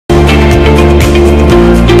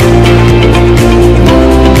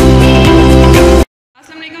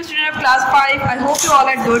hope you all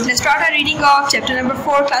are good. Let's start our reading of chapter number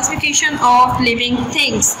 4, classification of living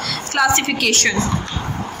things. Classification.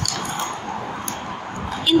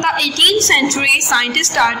 In the 18th century, scientists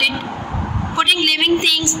started putting living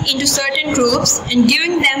things into certain groups and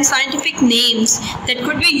giving them scientific names that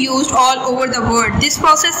could be used all over the world. This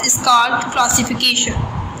process is called classification.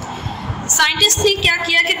 Scientist ने क्या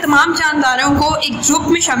किया कि तमाम जानदारों को एक group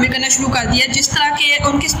में शामिल करना शुरू कर दिया, जिस तरह के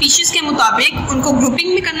उनके स्पीशीज के मुताबिक उनको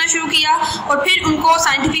ग्रुपिंग में करना शुरू किया और फिर उनको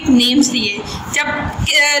साइंटिफिक नेम्स दिए। जब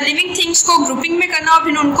लिविंग थिंग्स को ग्रुपिंग में करना और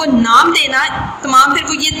फिर उनको नाम देना, तमाम फिर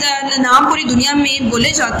वो ये नाम पूरी दुनिया में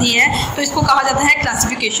बोले जाते हैं, तो इसको कहा जाता है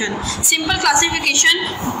क्लासिफिकेशन। सिंपल क्लासिफिकेशन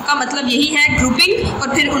का मतलब यही है, ग्रुपिंग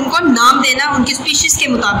और फिर उनको नाम देना उनकी स्पीशीज के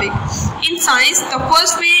मुताबिक। In science the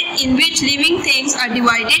first way in which living things are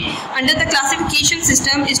divided under the classification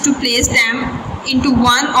system is to place them into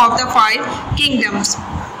one of the 5 kingdoms.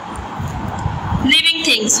 Living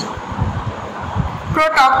things: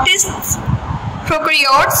 prototists,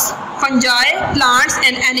 prokaryotes, fungi, plants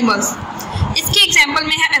and animals. इसके example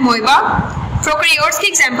में है amoeba, prokaryotes के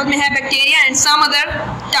example में है bacteria and some other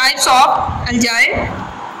types of algae,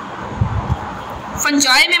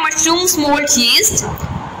 fungi में mushrooms, mold, yeast,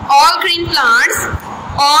 all green plants,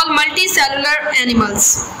 all multicellular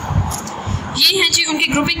animals. ये है जी उनकी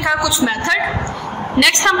ग्रुपिंग का कुछ मेथड।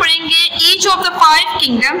 नेक्स्ट हम पढ़ेंगे ईच ऑफ द 5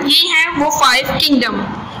 किंगडम। ये है वो 5 किंगडम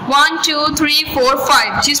 1 2 3 4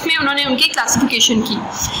 5 जिसमें उन्होंने उनकी क्लासिफिकेशन की।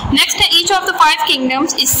 नेक्स्ट है each of the 5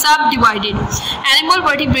 kingdoms is सब divided: animal,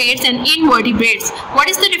 vertebrates and invertebrates. What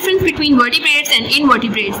is the difference between vertebrates and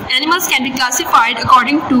invertebrates? Animals can be classified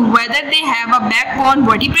according to whether they have a backbone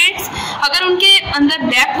vertebrates. अगर उनके अंदर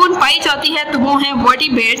backbone पाई जाती है तो वो हैं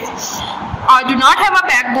vertebrates, और do not have a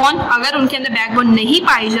backbone, अगर उनके अंदर बैकबोन नहीं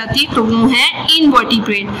पाई जाती तो वो हैं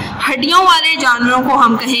इनवर्टिब्रेट। हड्डियों वाले जानवरों को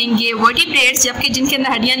हम कहेंगे वर्टिब्रेट्स, जबकि जिनके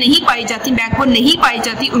अंदर हड्डियां नहीं पाई जाती, बैकबोन नहीं पाई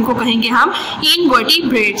जाती, उनको कहेंगे हम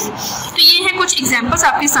इनवर्टिब्रेट्स। तो ये हैं कुछ एग्जांपल्स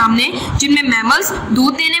आपके सामने, जिनमें मैमल्स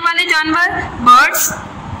दूध देने वाले जानवर, बर्ड्स,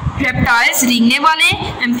 रेप्टाइल्स रेंगने वाले,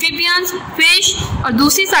 एम्फीबियंस, फिश, और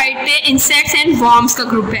दूसरी साइड पे इंसेक्ट्स एंड वर्म्स का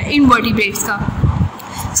ग्रुप है इनवर्टिब्रेट्स का।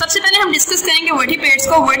 सबसे पहले हम डिस्कस करेंगे वर्टिब्रेट्स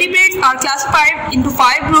को। Vertebrates are classified into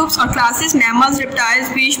 5 groups और classes: mammals, reptiles,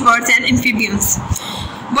 fish, birds and amphibians.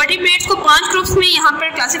 Vertebrates को 5 ग्रुप्स में यहाँ पर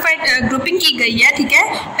क्लासिफाइड ग्रुपिंग की गई है, ठीक है।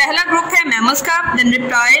 पहला ग्रुप है मैमल्स का, then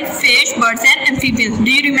reptile, fish, birds and amphibians.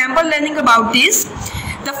 Do you remember learning about this?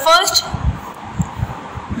 The first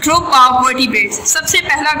group of vertebrates, सबसे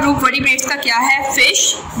पहला ग्रुप वर्टिब्रेट्स का क्या है? Fish,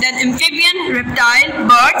 then amphibian, reptile,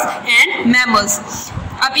 birds and mammals.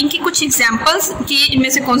 अब इनकी कुछ एग्जाम्पल्स कि इनमें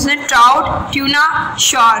से कौन से? ट्राउट, ट्यूना,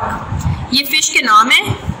 शार्क, ये फिश के नाम है।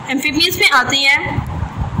 एम्फीबियंस में आते हैं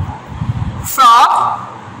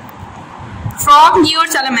frog, near,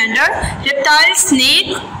 salamander, reptile,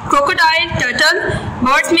 snake, crocodile, turtle,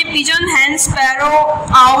 birds में पिजन, हैन, स्पैरो,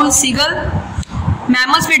 आउल, सीगल,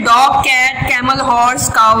 मैमल्स में dog, cat, camel, horse,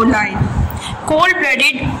 cow, line. Cold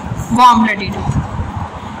blooded, warm blooded.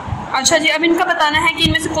 अच्छा जी, अब इनका बताना है कि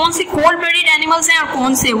इनमें से कौन सी कोल्ड ब्लडेड एनिमल्स हैं और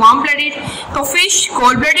कौन से वार्म ब्लडेड। तो fish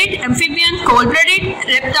cold blooded, amphibian cold blooded,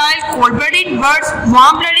 reptile cold blooded, birds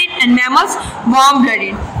warm blooded and mammals warm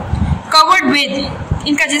blooded. Covered with,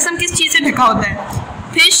 इनका जिस्म किस चीज़ से ढका होता है?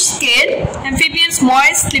 Fish scale, amphibians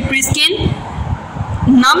moist slippery skin,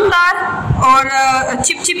 नमदार और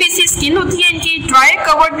चिपचिपी सी स्किन होती है इनकी। Dry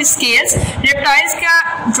covered with scales, reptiles का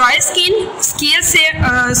ड्राई स्किन स्केल्स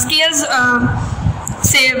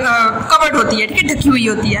से कवर्ड होती है, ठीक है, ढकी हुई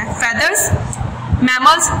होती है। Feathers,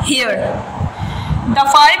 mammals hair. The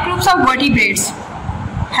 5 groups of vertebrates: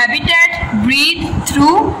 habitat, breathe, through,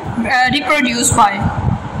 reproduce by.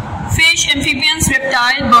 Fish, amphibians,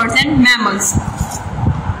 reptile, birds and mammals.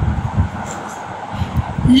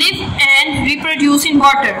 Live and reproduce in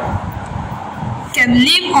water, can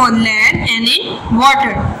live on land and in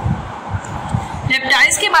water.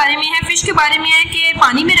 Reptiles के बारे में है, fish के बारे में है कि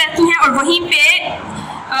पानी में रहती हैं और वहीं पे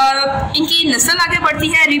इनकी नस्ल आगे बढ़ती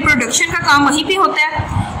है, रिप्रोडक्शन का काम वहीं पे होता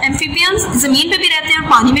है। एम्फीबियंस ज़मीन पे भी रहते हैं और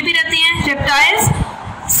पानी में भी रहते हैं। Reptiles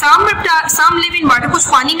some live in water, कुछ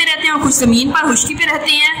पानी में रहते हैं और कुछ ज़मीन पर खुश्की पे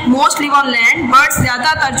रहते हैं। Most live on land, birds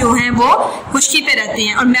ज़्यादातर जो हैं वो खुश्की पे रहते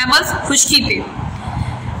हैं और मैमल्स खुश्की पे।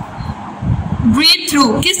 ब्रीथ थ्रू,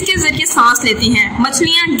 किसके जरिए सांस लेती हैं?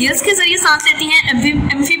 मछलियाँ गिल्स के जरिए सांस लेती हैं।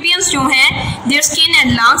 एम्फीबियंस जो हैं देयर स्किन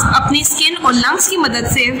एंड लंग्स, अपनी स्किन और लंग्स की मदद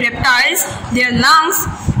से। Reptiles their lungs,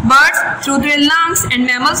 birds through their lungs and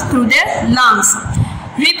mammals through their lungs.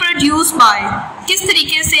 Reproduce by, किस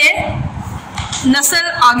तरीके से नस्ल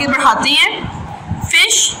आगे बढ़ाते हैं?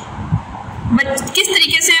 फिश किस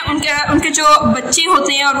तरीके से उनके जो बच्चे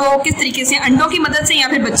होते हैं और वो किस तरीके से अंडों की मदद से या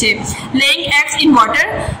फिर बच्चे laying eggs in water.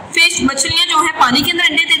 Fish मछलियां जो है पानी के अंदर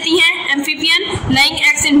अंडे देती हैं। Amphibian laying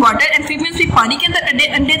eggs in water, amphibians भी पानी के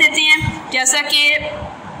अंदर अंडे देते हैं जैसा कि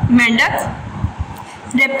मेंढक।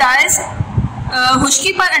 रेप्टाइल्स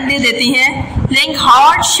खुश्की पर अंडे देती हैं। Laying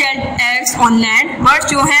hard shelled eggs on land, birds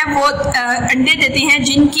जो हैं वो अंडे देते हैं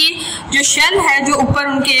जिनकी जो शेल है जो ऊपर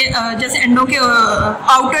उनके जैसे अंडों के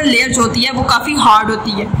आउटर लेयर जो होती है वो काफ़ी हार्ड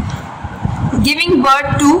होती है। Giving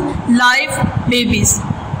birth to live babies,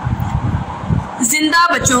 जिंदा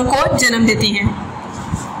बच्चों को जन्म देते हैं।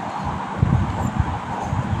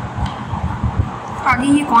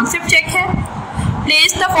 आगे ये कॉन्सेप्ट चेक है।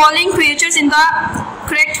 Place the following creatures in the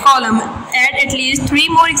correct column. Add at least 3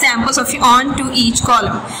 more examples of on to each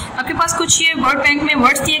column. आपके पास कुछ ये वर्ड बैंक में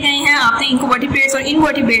वर्ड्स दिए गए हैं, आपने इनको वर्टिब्रेट्स और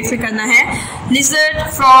इनवर्टिब्रेट्स में करना है। Lizard,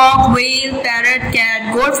 frog, whale, parrot, cat,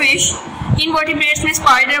 goldfish. Invertebrates में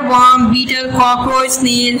spider, worm, beetle, cockroach,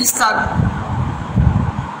 snail, slug.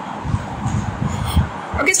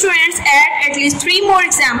 Okay students, add at least 3 more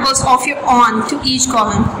examples of your on to each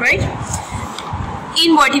column, right?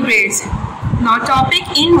 Invertebrates. Now topic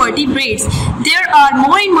invertebrates. There are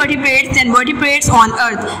more invertebrates than vertebrates on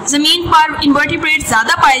earth. ज़मीन पर invertebrates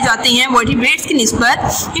ज़्यादा पाए जाते हैं vertebrates की निस्बत।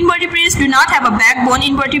 Invertebrates do not have a backbone.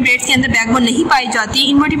 Invertebrates के अंदर backbone नहीं पाई जाती।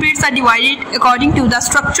 Invertebrates are divided according to the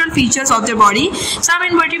structural features of their body. Some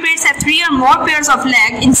invertebrates have 3 or more pairs of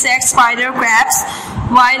legs, insects, spider, crabs,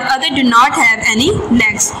 while others do not have any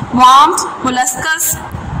legs. Worms, molluscs,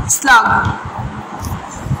 slug.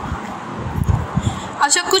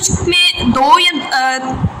 अच्छा, कुछ में 2 या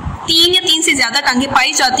 3 से ज़्यादा टांगे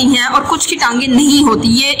पाई जाती हैं और कुछ की टांगे नहीं होती।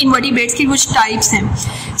 ये इन्वर्टिब्रेट्स की कुछ टाइप्स हैं।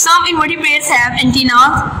 Some invertebrates have antenna,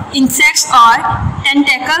 insects are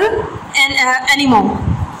tentacle and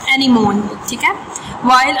anemone, ठीक है,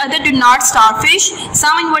 while others do not. Starfish.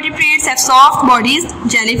 Some invertebrates have soft bodies,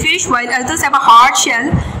 jellyfish, while others have a hard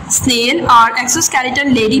shell. Snail or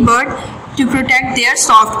exoskeleton ladybird to protect their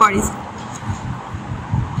soft bodies.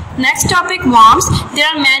 Next topic worms. There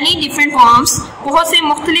are many different worms. बहुत से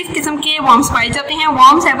मुख्तलिफ किस्म के worms पाए जाते हैं।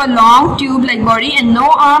 Worms have a long tube-like body and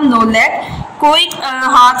no arm, no leg. कोई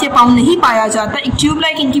हाथ या पाँव नहीं पाया जाता। एक ट्यूब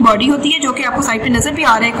लाइक इनकी बॉडी होती है जो कि आपको साइड पे नजर भी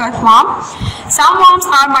आ रहा है worm. Some worms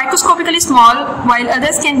are microscopically small while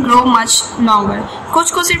others can grow much longer.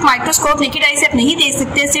 कुछ को सिर्फ माइक्रोस्कोप नेकेड आई से आप नहीं देख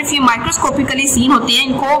सकते, सिर्फ ये माइक्रोस्कोपिकली सीन होते हैं,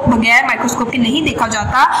 इनको बगैर माइक्रोस्कोप के नहीं देखा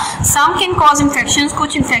जाता। Some can cause infections.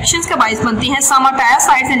 कुछ इन्फेक्शंस का बाइस बनती हैं। Some are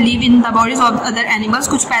parasites and live in the bodies of other animals.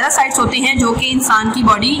 कुछ पैरासाइट्स होते हैं जो कि इंसान की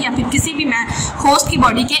बॉडी या फिर किसी भी होस्ट की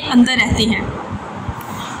बॉडी के अंदर रहते हैं।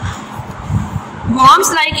 Worms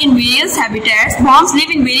like in various habitats. Worms live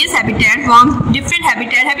in various habitats. Worms different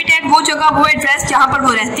habitat. Habitat वो जगह, वो एड्रेस जहाँ पर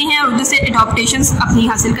वो रहते हैं और उधर से एडॉप्टेशंस अपनी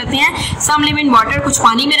हासिल करते हैं। Some live in water. कुछ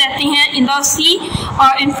पानी में रहते हैं, in the sea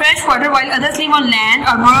or in fresh water, while others live on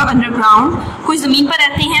land or burrow underground. कुछ ज़मीन पर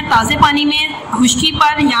रहते हैं ताज़े पानी में, खुश्की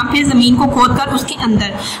पर या फिर ज़मीन को खोद कर उसके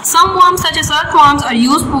अंदर। Some worms such as earthworms are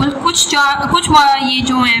useful. कुछ ये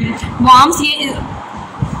जो हैं worms ये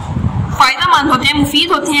फ़ायदेमंद होते हैं,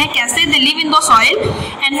 मुफीद होते हैं। कैसे? They live in the soil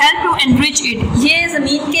and help to enrich it. ये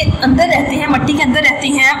ज़मीन के अंदर रहते हैं, मट्टी के अंदर रहते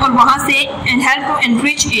हैं और वहाँ से and help to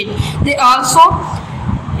enrich it. They also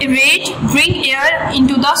bring air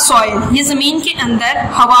into the soil. ये ज़मीन के अंदर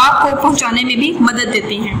हवा को पहुँचाने में भी मदद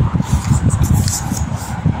देते हैं।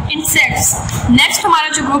 इंसेक्ट्स। नेक्स्ट हमारा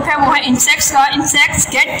जो ग्रुप है वो है इंसेक्ट्स का। Insects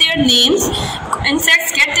gate their names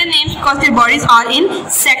because their bodies are in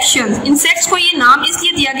sections. Insects को ये नाम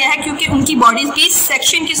इसलिए दिया गया है क्योंकि उनकी बॉडीज की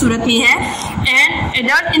सेक्शन की सूरत में है। And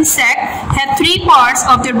adult insect have 3 parts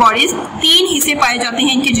of their bodies. 3 हिस्से पाए जाते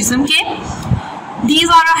हैं इनके जिस्म के। These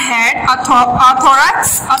are a head, a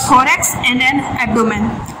thorax and an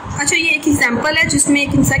abdomen. अच्छा, ये एक एग्जांपल है जिसमें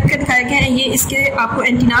एक इंसेक्ट का दिखाया गया है। ये इसके आपको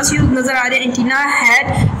एंटीनास नजर आ रहे हैं। Antenna, head,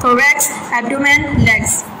 thorax, abdomen,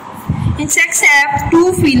 legs. Insects have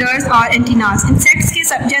 2 feelers और एंटीनास। इंसेक्ट्स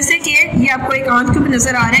के जैसे कि ये आपको एक आंख के ऊपर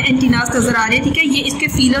नजर आ रहे हैं, एंटीनास नजर आ रहे हैं, ठीक है। ये इसके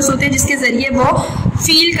फीलर्स होते हैं जिसके जरिए वो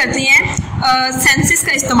फील करते हैं, सेंसेस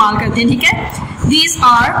का इस्तेमाल करते हैं, ठीक है। These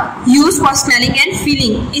are used for smelling and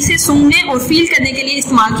feeling. इसे सूंघने और फील करने के लिए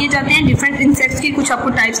इस्तेमाल किए जाते हैं। डिफरेंट इंसेक्ट्स की कुछ आपको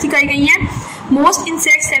टाइप्स दिखाई गई हैं। Most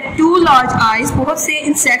insects have 2 large eyes. बहुत से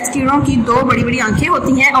इंसेक्ट्स कीड़ों की 2 बड़ी बड़ी आंखें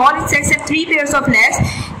होती हैं। All insects have 3 pairs of legs.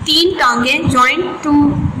 3 टांगें joined to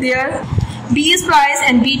their bees, flies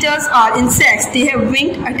and beetles are insects. They have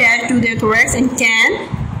wings attached to their thorax and can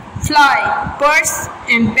fly. Birds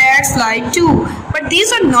and bats fly too. But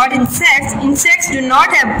these are not insects. Insects do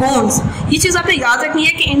not have bones. ये चीज़ आपने याद रखनी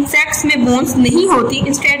है कि insects में bones नहीं होती.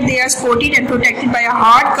 Instead, they are supported and protected by a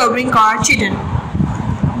hard covering called chitin.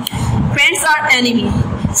 Ants are enemy.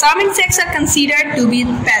 Some insects are considered to be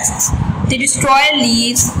pests. They destroy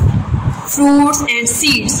leaves, fruits and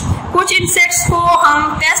seeds. कुछ इंसेक्ट्स को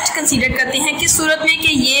हम paste consider करते हैं किस सूरत में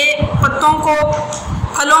कि ये पत्तों को,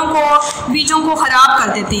 फलों को, बीजों को खराब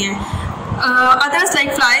कर देते हैं। Others like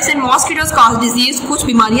flies and mosquitoes cause disease. कुछ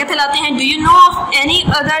बीमारियां फैलाते हैं। Do you know of any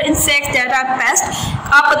other insects that are pests?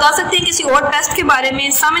 आप बता सकते हैं किसी और पेस्ट के बारे में?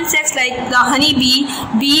 Some insects like the honey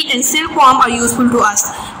bee and silkworm are useful to us.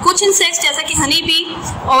 कुछ इंसेक्ट्स जैसा कि हनी बी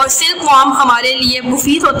और सिल्कवॉर्म हमारे लिए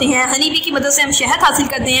मुफीद होते हैं। हनी बी की मदद से हम शहद हासिल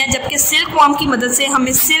करते हैं, जबकि सिल्कवॉर्म की मदद से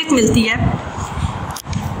हमें सिल्क मिलती है।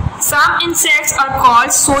 Some insects are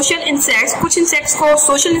called social insects. कुछ इंसेक्ट्स को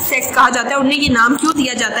social insects कहा जाता है। उन्हें ये नाम क्यों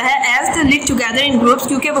दिया जाता है? As they live together in groups,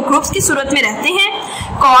 क्योंकि वो ग्रुप्स की सूरत में रहते हैं।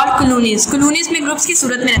 Called colonies. colonies में ग्रुप्स की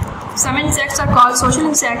सूरत में रहते हैं। Some insects are called social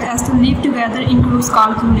insects as they live together in groups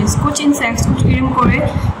called colonies. कुछ इंसेक्ट्स, कुछ कीड़े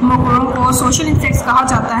मकोड़ों को social insects कहा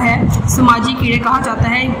जाता है, समाजी कीड़े कहा जाता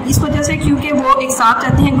है, इस वजह से क्योंकि वो एक साथ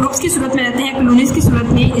रहते हैं, ग्रुप्स की सूरत में रहते हैं, colonies की सूरत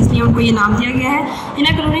में, इसलिए उनको ये नाम दिया गया है। In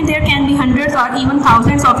a colony there can be hundreds or even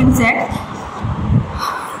thousands of insects.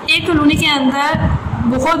 एक कॉलोनी के अंदर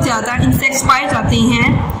बहुत ज़्यादा इंसेक्ट्स पाए जाते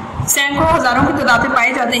हैं, सैकड़ों हज़ारों की तादाद में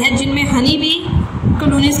पाए जाते हैं, जिनमें हनी भी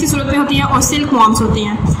कॉलोनीज की सूरत में होती हैं और सिल्क वॉर्म्स होती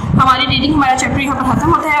हैं। हमारी रीडिंग, हमारा चैप्टर यहाँ पर खत्म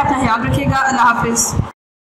होता है। अपना ख्याल रखिएगा। अल्लाह हाफिज़।